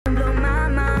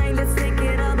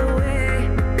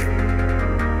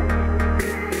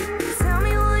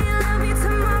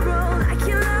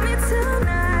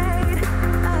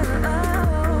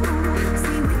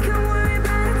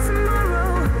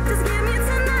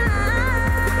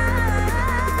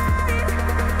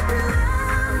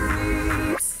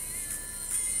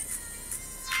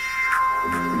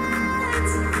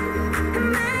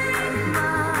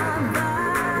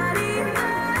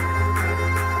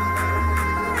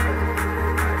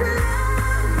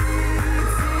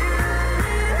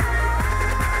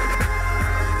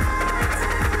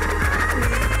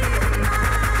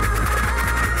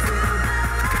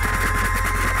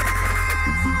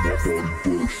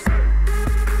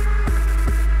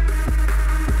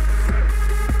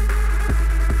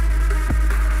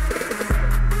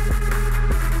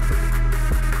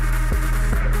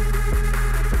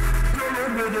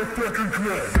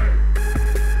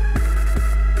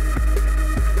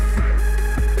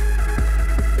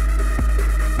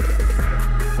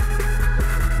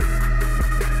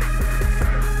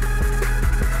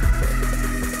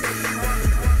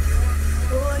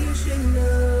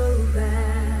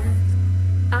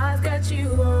got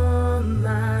you on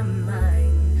my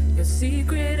mind, your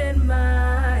secret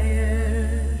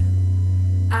admirer.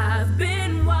 I've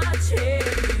been watching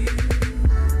you.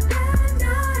 At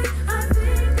night, I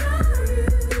think of you.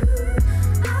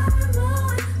 I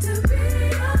want to be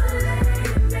your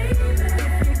lady, baby.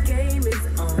 If your game is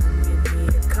on, give me a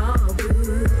call,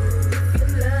 boo. If your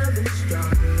love is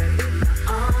strong, let me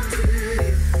all to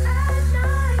you. At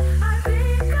night, I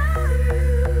think of you.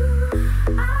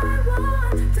 I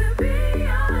want to be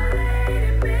your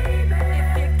lady, baby.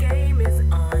 If your game is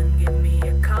on, give me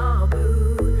a call,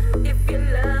 boo. If your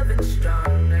love is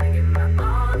strong, I give my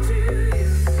all to you.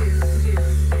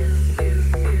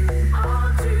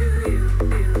 All to you.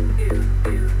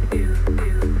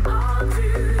 All to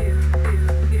you.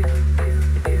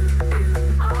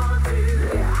 All to you.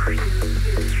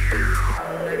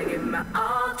 I'm gonna give my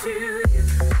all to you.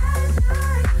 At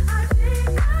night, I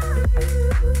think of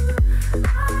you.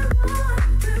 I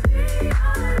want to be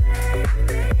your lady,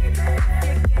 baby.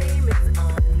 Your game is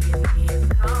on, give me a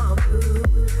call, boo.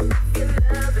 If your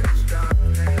love is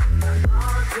strong, I give my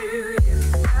all to you.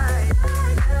 I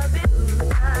love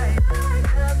it, I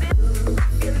love it.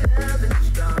 If your love is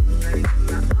strong, I give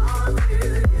my all to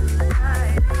you.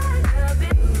 I love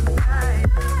it, I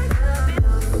love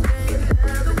it. If your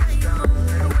love is strong,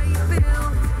 The way you feel.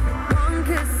 One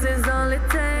kiss is all it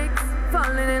takes.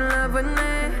 Falling in love with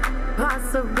me.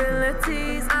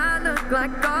 Possibilities. I look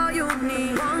like all you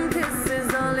need. One kiss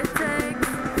is all it takes.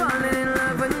 Falling in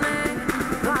love with me.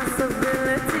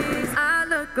 Possibilities. I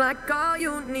look like all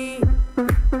you need.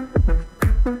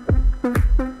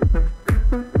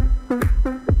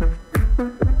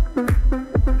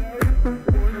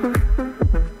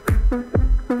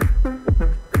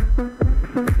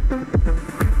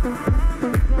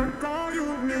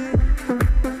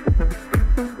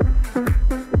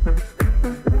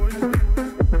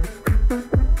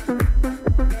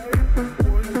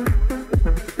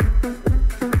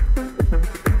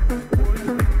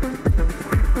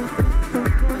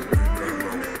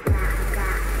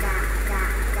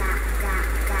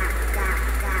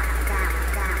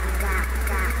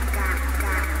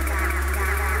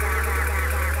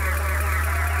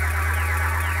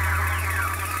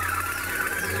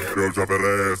 Girl, drop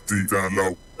that ass deep down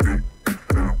low. Deep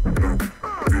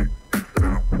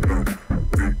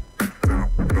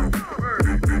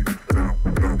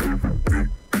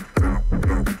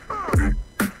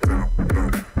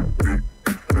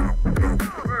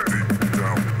down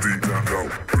low. Deep down low. Deep down low.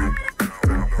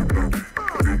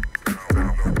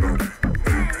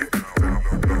 Deep down low.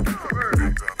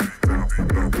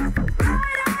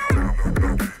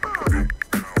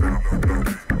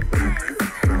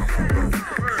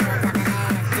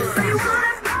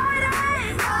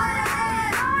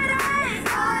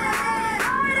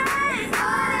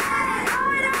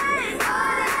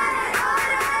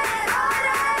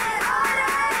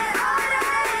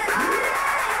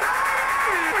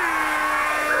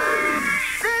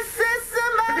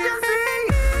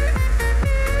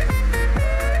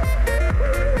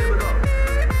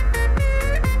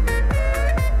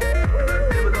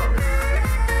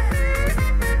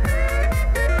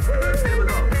 Deep down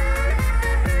low.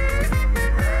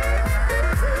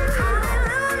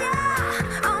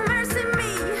 Deep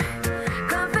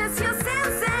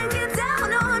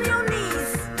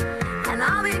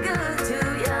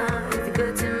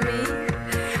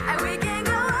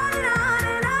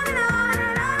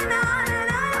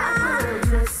down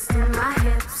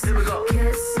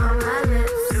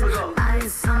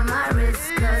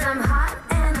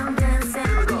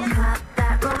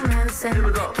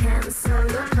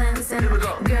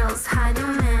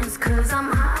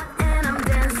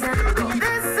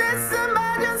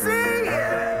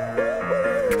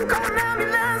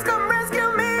low.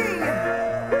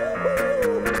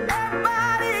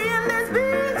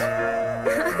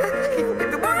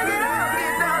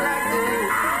 Deep down low. Deep down low. Deep down low.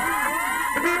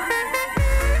 Deep down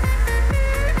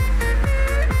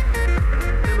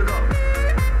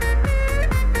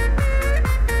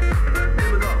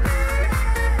low.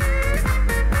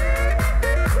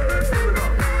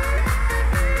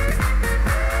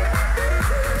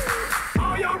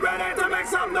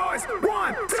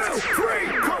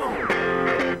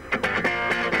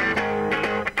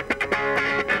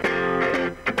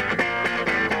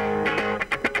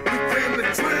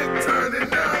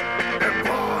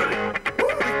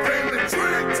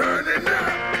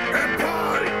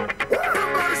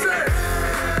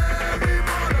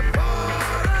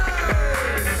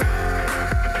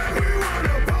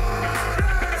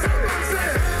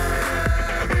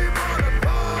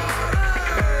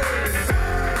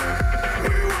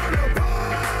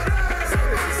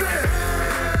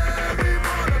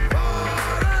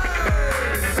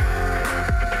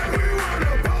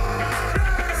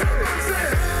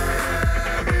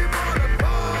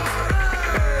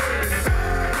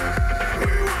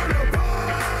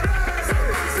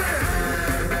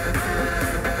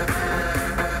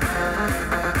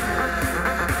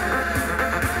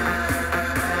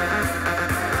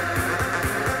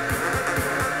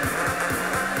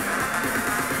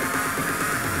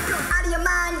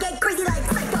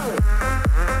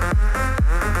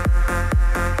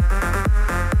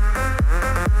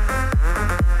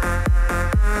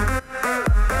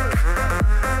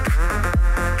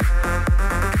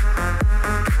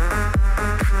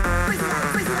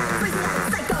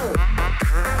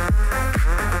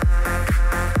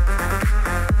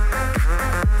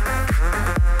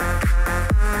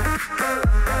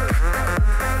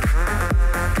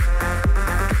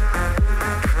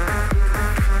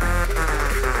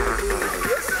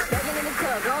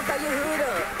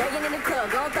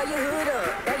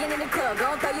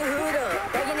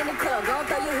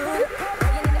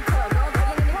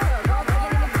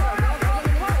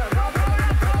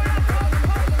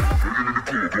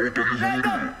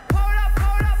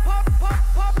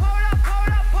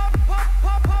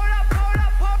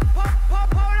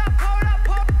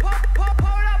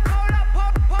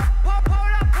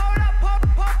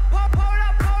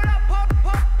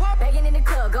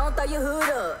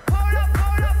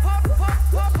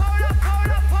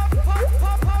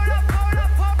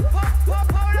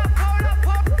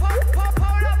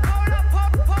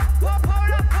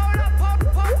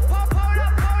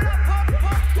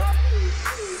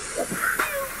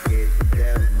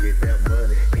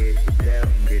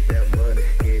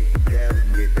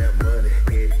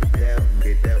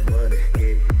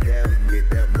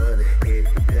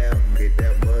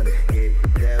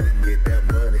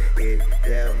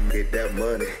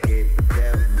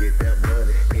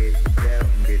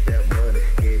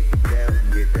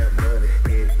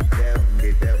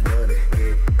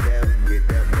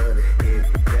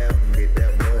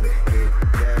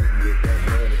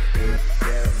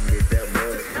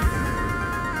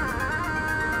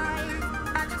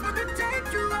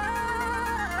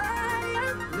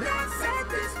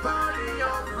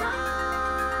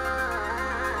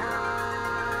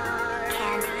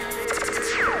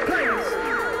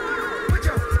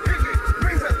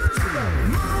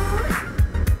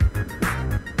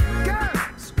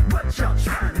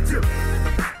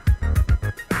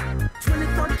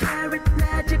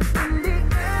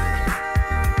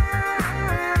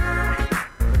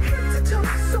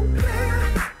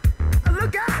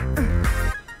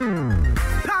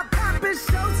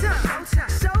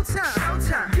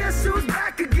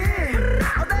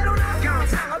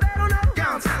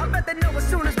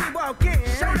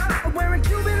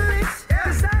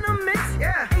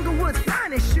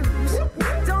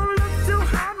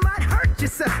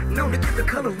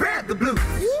 color red, the blue.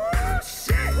 Woo,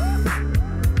 shit.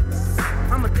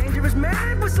 I'm a dangerous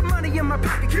man with some money in my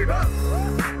pocket. Keep up.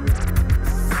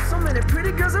 So many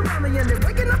pretty girls around me and they're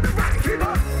waking up the rocket. Keep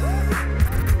up.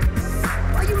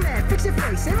 Why you mad? Fix your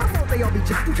face. Ain't my fault they all be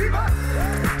jocking. Keep up.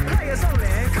 Players only.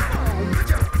 Come on, put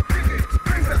your pinky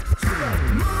rings up to the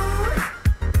moon.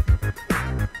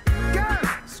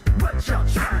 Girls, what y'all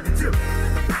trying to do?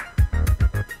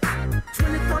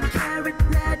 24 karat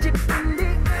magic in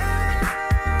the air.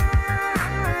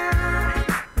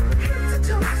 Head to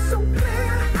toe, so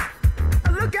clear.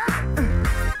 Look out.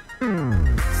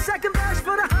 Second verse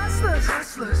for the hustlers,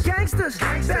 gangsters,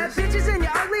 bad bitches and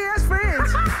your ugly ass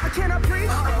friends. I cannot preach,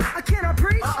 I cannot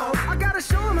preach. I gotta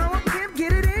show them how a pimp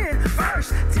get it in.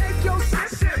 First, take your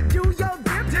sip, do your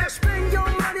dip, spend your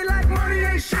money like money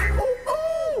ain't shit. Ooh,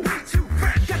 ooh, we too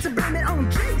fresh. Got to blame it on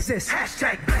Jesus.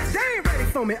 Hashtag blessed. They ain't ready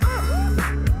for me.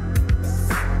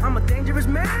 I'm a dangerous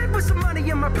man with some money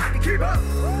in my pocket. Keep up.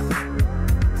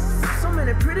 So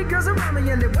many pretty girls around me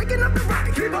and they're waking up the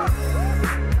rocket. Keep up.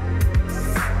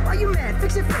 Why you mad?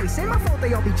 Fix your face. Ain't my fault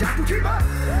they all be jocking. Keep up.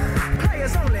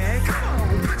 Players only. Come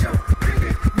on, put your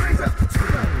pinky rings up to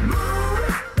the moon.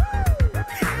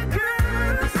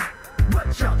 Girls,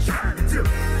 what y'all trying to do?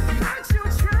 What you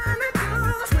trying to do?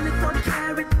 24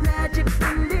 karat magic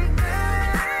in the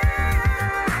air.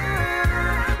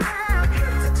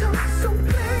 Head to toe, so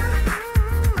clear.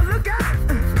 Look out.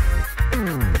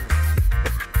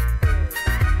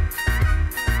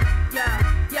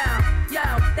 Yo,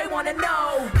 they wanna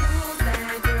know.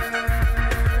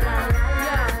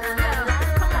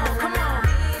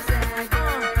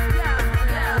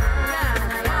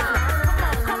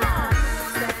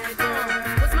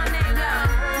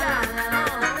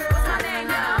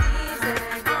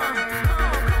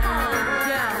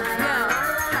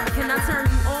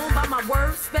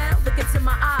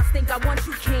 I want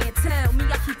you can't tell me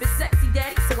I keep it sexy,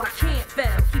 daddy, so I can't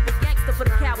fail. Keep it gangster for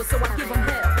the cowards, so I give them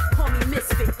hell. Call me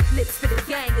misfit, lips for the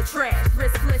gang of trash.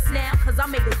 Riskless now, cause I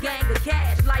made a gang of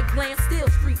cash. Like glam, still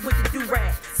street with the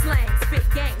do-rag. Slang, spit,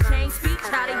 gang, change speech,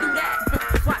 how they do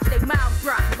that? Watch they mouths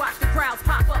drop, watch the crowds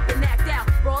pop up and act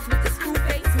out. Brawls with the screw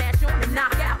face, smash on and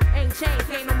knock out. Ain't chain,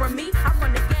 can't no run me, I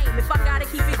run the game. If I gotta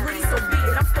keep it gritty, so be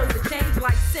it. I'm supposed to change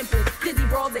like simple. Dizzy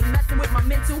brawls ain't messing with my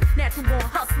mental. Natural born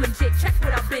hustling shit, check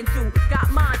what I've been through.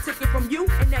 Got mine, took it from you,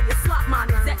 and now you slot mine.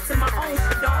 Exact to my own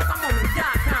shit, dog. I'm on the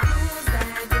 .com.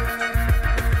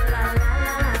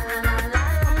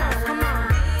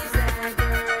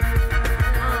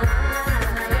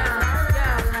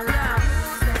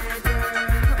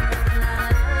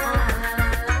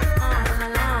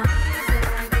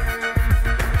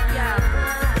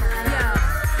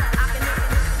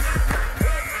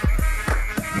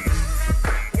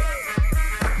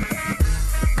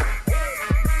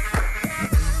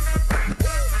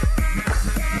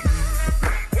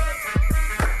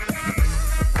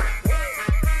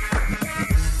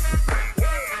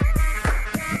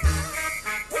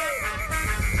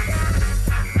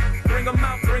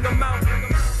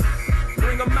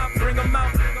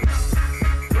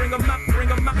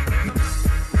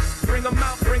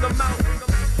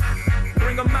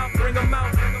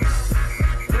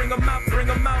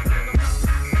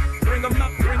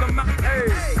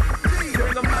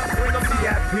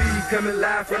 Coming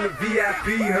live from the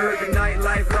VIP, heard the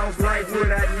nightlife, lost life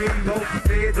without me. Most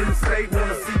feds in the state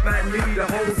wanna see my knee. The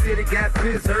whole city got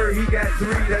pissed, heard he got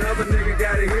 3. That other nigga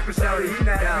got a hip and shouted he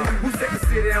not out. Who set the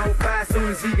city on fire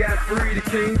soon as he got free? The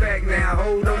king back now,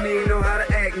 hold don't even know how to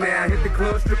act now. Hit the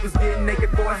club, strippers getting naked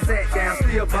before I sat down.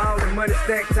 Still ballin', money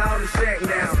stacked tall and shack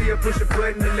now. Still push a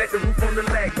button and let the roof on the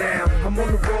lag down. I'm on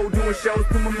the road doing shows,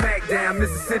 put my Mac down.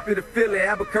 Mississippi to Philly,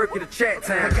 Albuquerque to Chat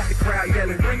Town. I got the crowd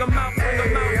yelling, bring 'em out, bring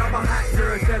 'em out. All my hot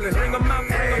girls yelling, bring 'em out,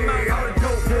 bring 'em out. All the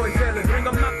dope boys yelling, bring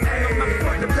 'em out, bring 'em out.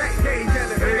 Fuck the back gate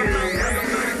yelling, bring 'em out, bring 'em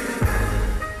out.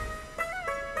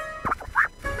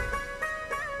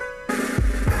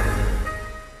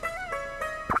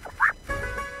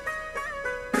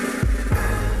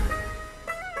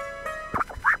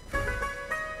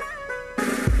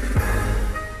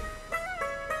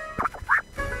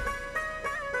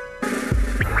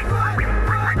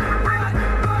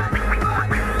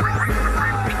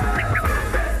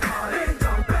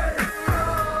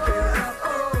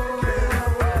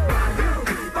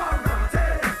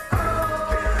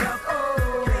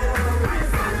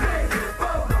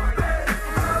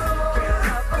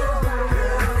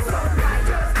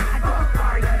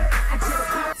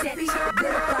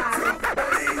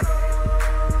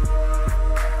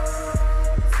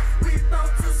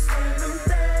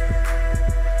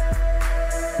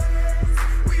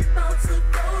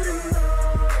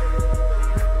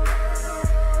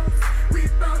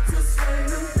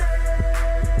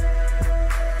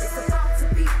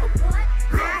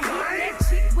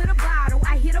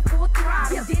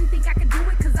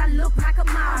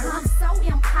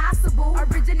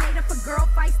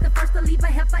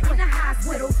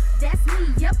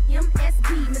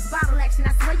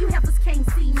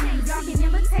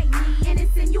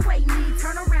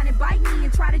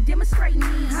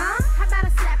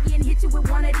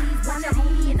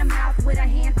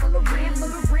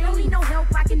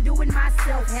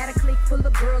 yourself. Had a clique full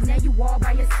of girls, now you all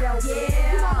by yourself.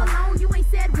 Yeah. You all alone, you ain't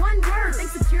said one word. Think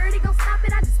security gon' stop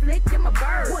it? I just flicked him a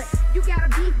bird. What? You got a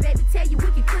beef, baby? Tell you we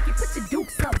can cook it. Put your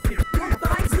dukes up. Don't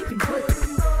fight, we can put it.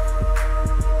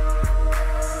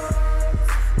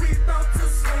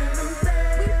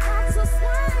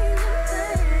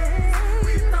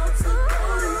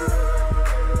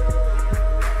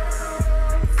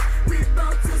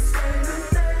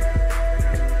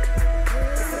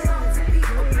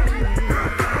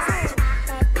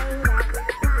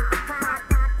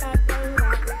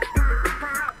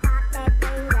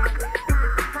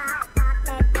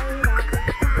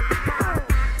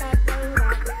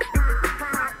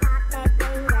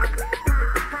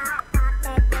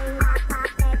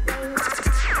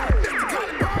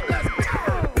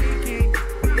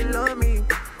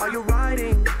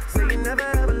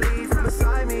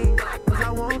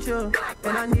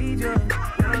 And I need you,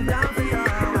 and I'm down for you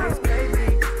always,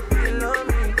 baby. Do you love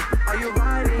me? Are you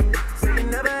riding? Say you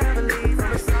never ever leave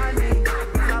from beside me.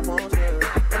 I want you,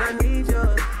 and I need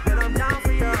you, and I'm down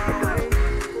for you always.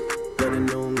 But the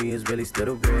new me is really still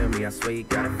the real me. I swear you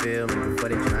gotta feel me before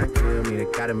they try and kill me.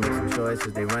 They gotta make some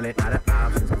choices, they running out of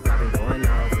options. Cause I've been going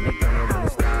off, and they gonna wanna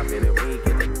stop it. And when you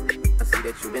get the I see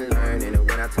that you've been learning. And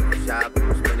when I took you shopping,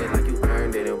 you spend it like you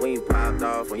earned it. And when you popped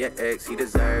off on your ex, he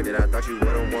deserved it. I thought you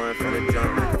would've won from the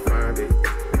jump, I confirmed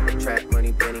it. Trap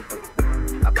money, Benny.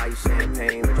 I buy you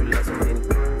champagne, but you love some Henny.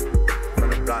 From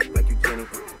the block like you Jenny.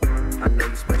 I know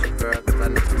you special, girl, cause I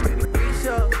know too many.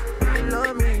 Risha, do you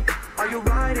love me? Are you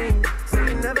riding? Say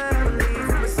you never ever leave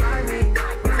from beside me.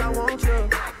 Cause I want you,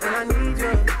 and I need you,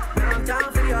 and I'm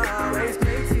down for you always.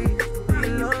 KT, do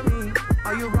you love me?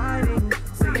 Are you riding?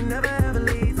 Say you never ever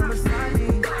leave from beside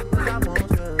me. Cause I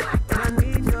want you, and I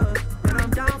need you, and I'm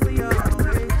down for you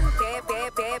always.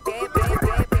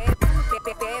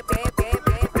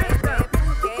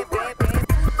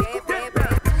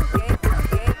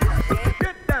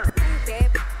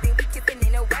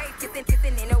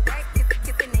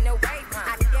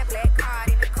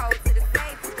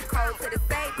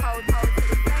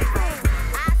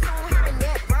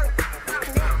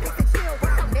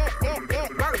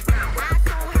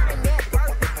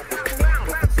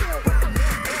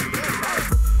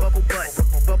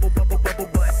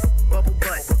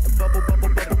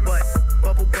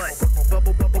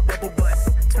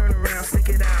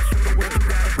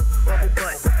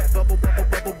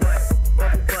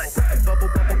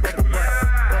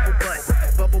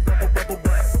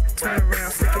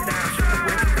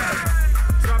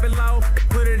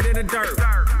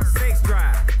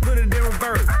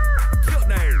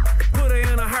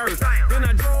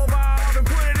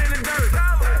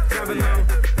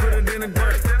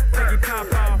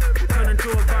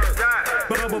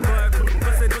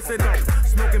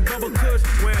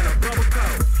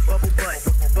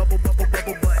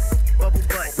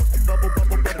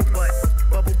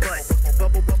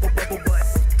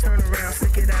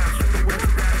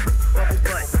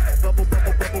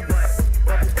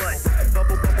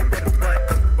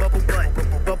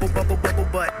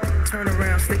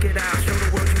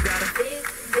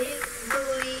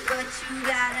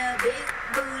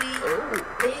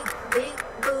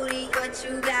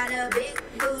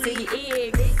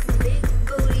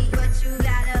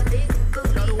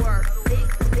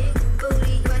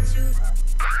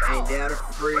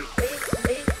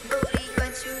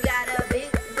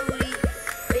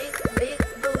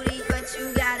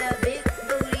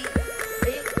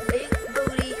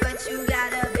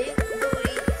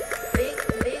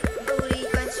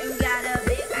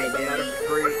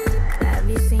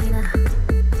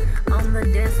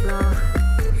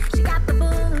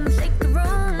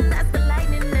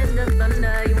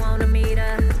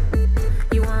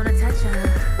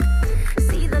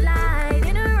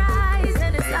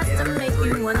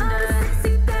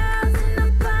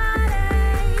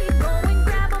 Go and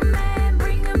grab a man,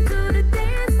 bring him to the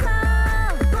dance floor.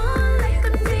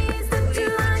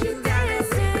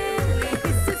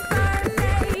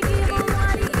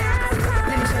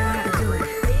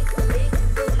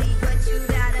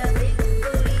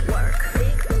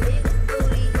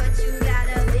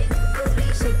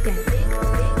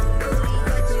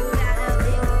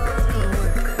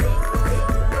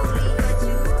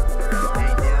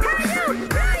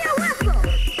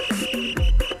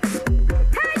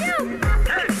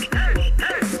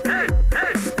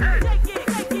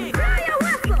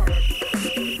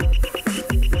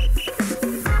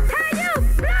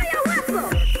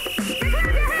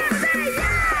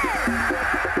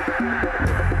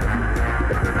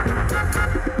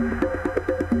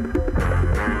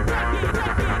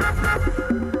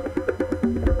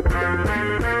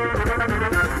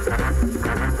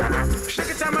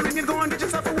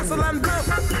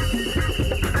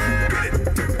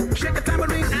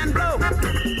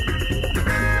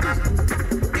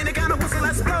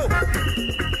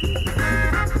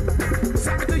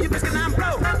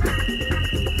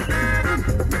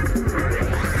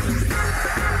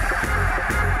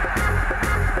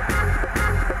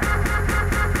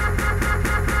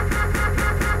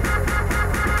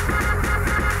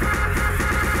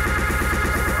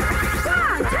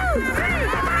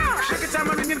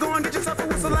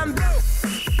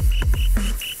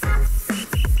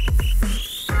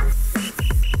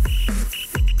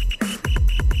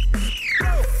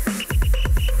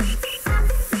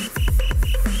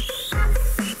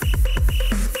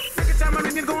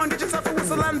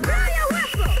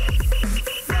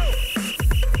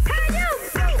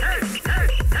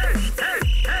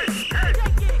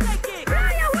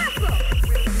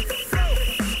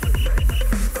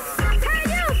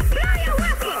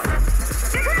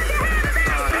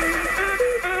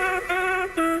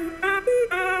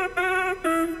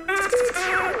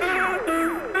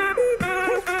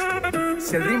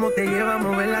 Si el ritmo te lleva a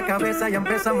mover la cabeza, ya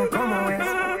empezamos como es.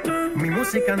 Mi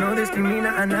música no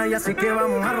discrimina a nadie, así que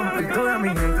vamos a romper. Toda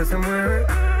mi gente se mueve,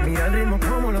 mira el ritmo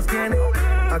como los tiene.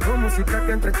 Hago música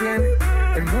que entretiene.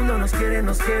 El mundo nos quiere,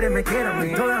 me quiere a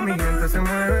mí. Toda mi gente se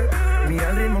mueve, mira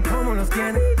el ritmo como los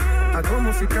tiene. Hago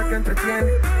música que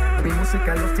entretiene. Mi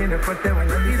música los tiene fuerte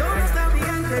bailando. ¿Y dónde está mi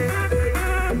gente?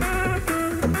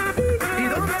 ¿Y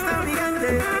dónde está mi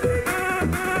gente?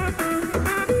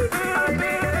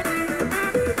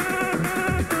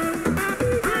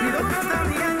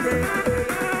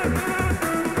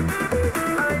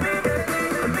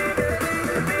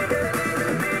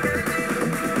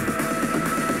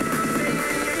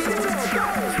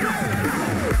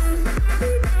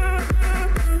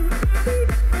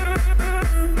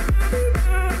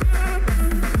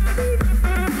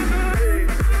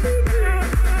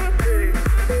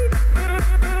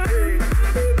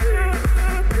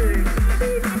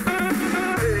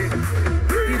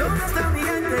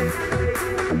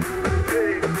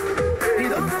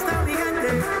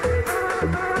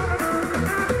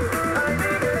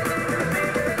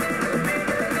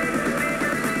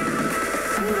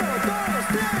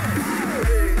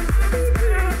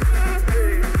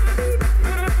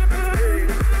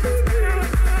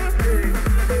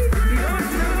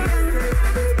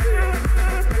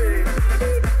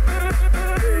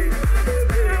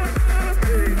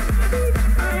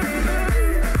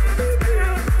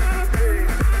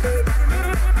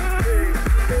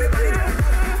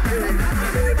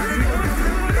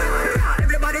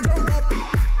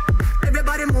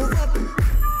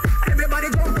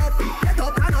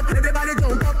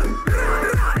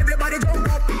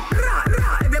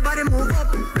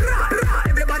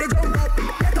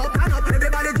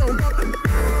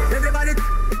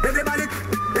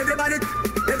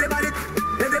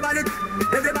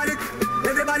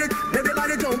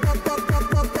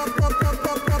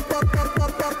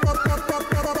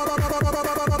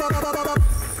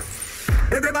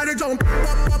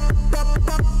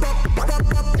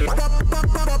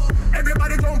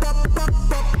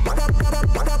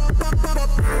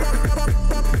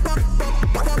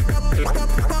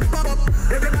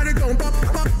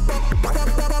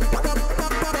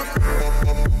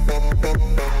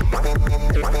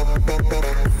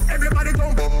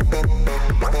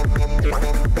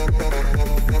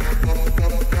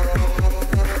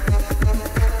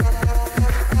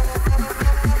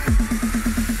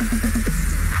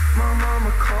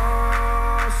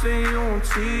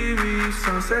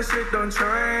 That shit done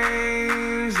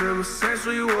changed. Ever since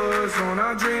we was on,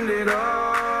 I dreamed it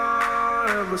all.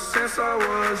 Ever since I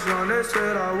was young, they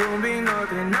said I won't be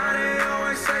nothing. Now they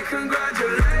always say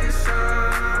congratulations.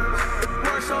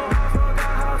 Worked so hard,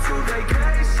 forgot how to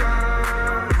vacation.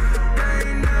 They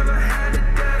ain't never had the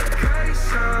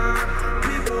dedication.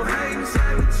 People hating,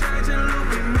 say we changing, look,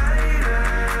 we made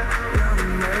it. Yeah, we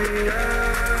made it.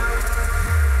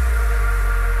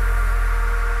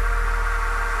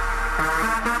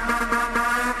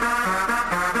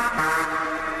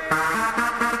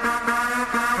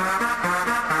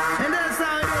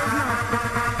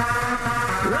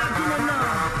 Rocking it now,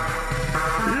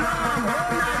 long, all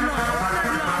night long.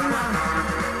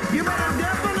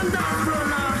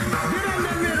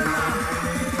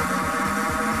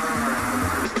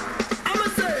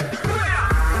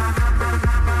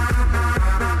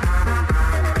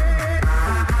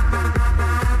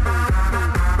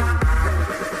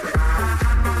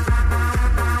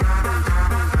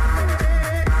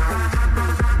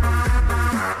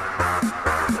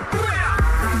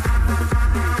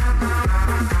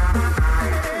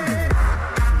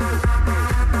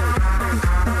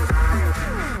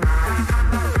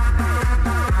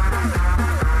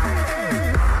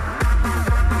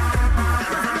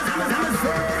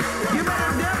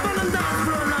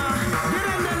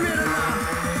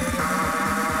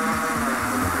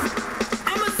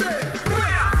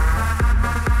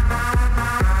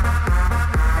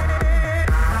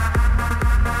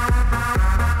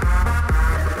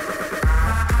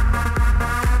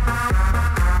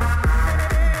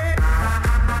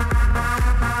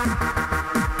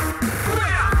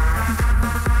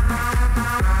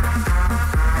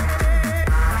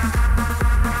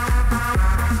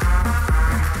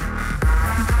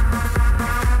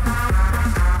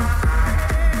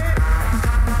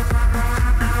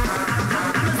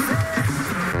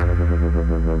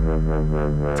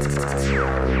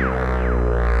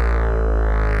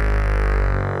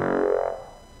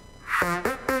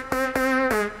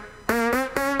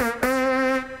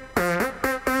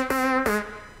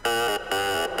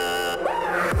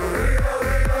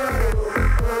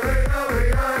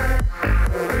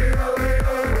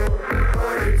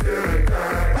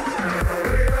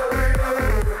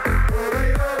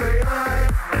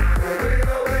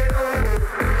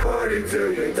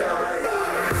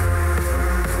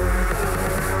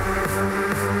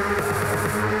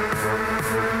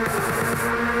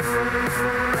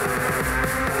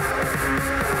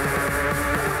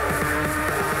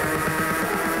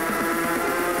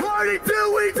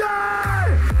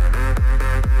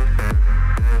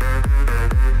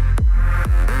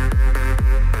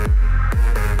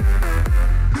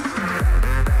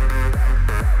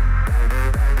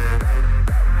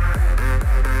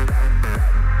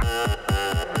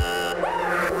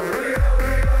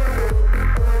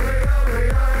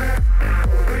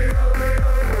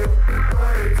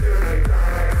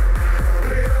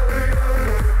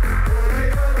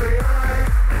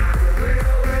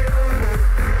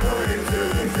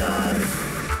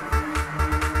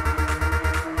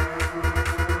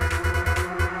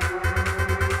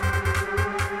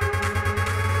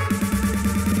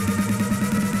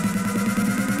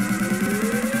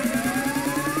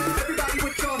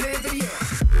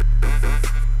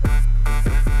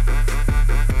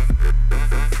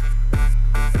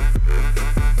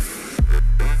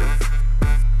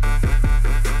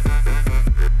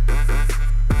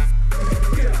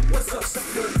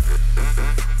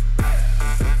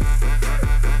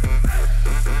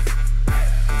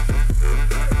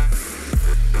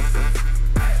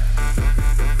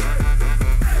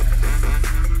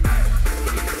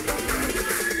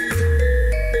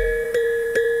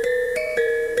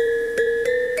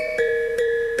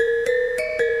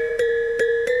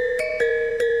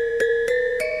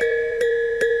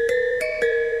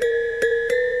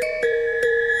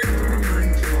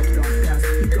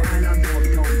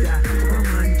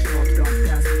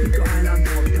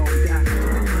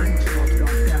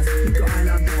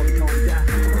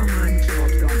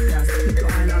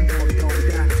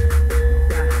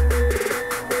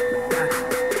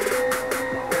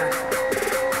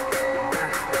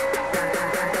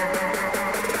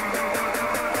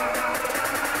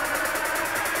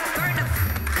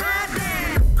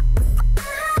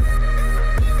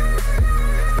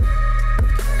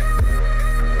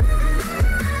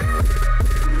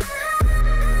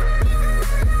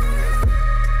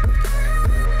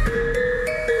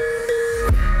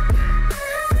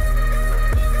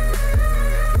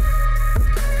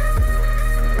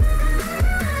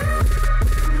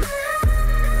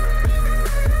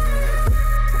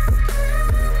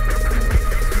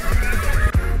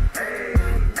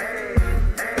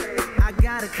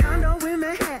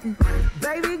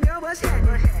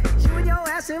 You and your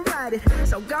ass invited,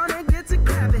 so gonna get to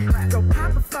clapping. Go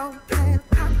pop it for a plan,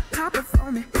 pop it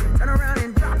for me. Turn around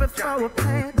and drop it for a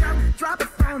plan, drop it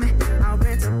for me. I'll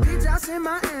rent a beach house in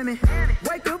Miami.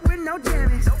 Wake up with no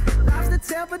jammies. Lobster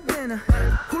tail for dinner.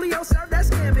 Julio served that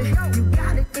scampi. You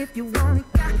got it if you want it.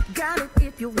 Got it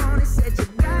if you want it. Said you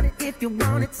got it if you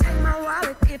want it. Take my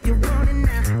wallet if you want it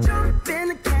now. Jump in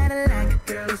the Cadillac.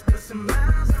 Girl, let's put some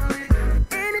miles on it.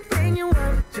 Anything you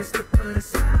want, just to put a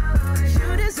smile on it.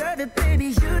 You deserve it, baby.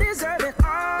 You deserve it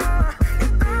all.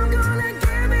 And I'm gonna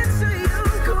give it to you.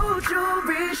 Gold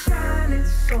jewelry shining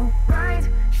so bright.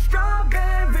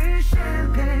 Strawberry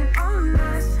champagne on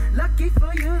us. Lucky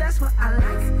for you, that's what I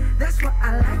like. That's what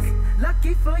I like.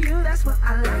 Lucky for you, that's what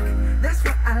I like. That's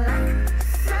what I like.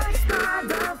 Sex by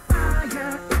the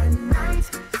fire at night.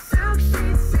 Silk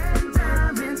sheets and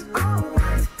diamonds, all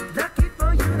white. Lucky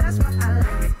for you, that's what I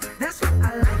like. That's what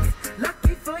I like.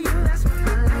 Lucky for you, that's what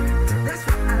I like. That's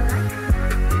what I like.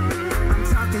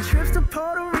 I'm talking trips to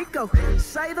Puerto Rico.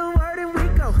 Say the word and we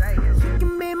go. You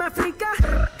can be my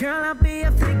flica. Girl, I'll be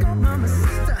a flico, mama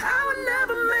sister. I would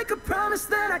never make a promise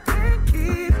that I can't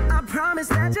keep. I promise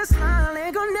that your smile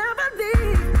ain't gonna never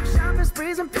leave. Shopping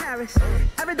sprees in Paris,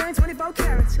 everything 24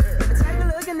 carats. Take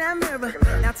a look in that mirror.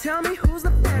 Now tell me who's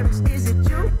the fairest. Is it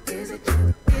you? Is it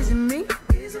you? Is it me?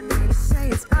 Is it me? Say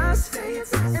it's us,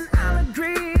 and I'll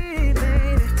agree,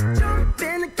 baby. Jump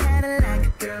in the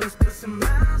Cadillac. Girl, let's put some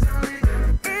miles on it.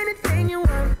 Anything you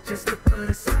want, just to put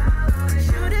a smile on it.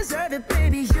 You deserve it,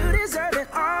 baby. You deserve it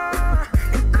all.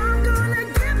 And I'm gonna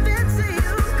give it to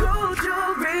you. Gold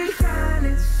jewelry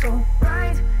shining so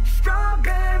bright.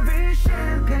 Strawberry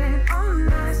champagne on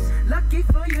us. Lucky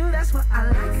for you, that's what I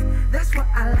like. That's what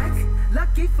I like.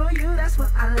 Lucky for you, that's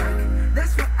what I like.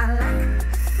 That's what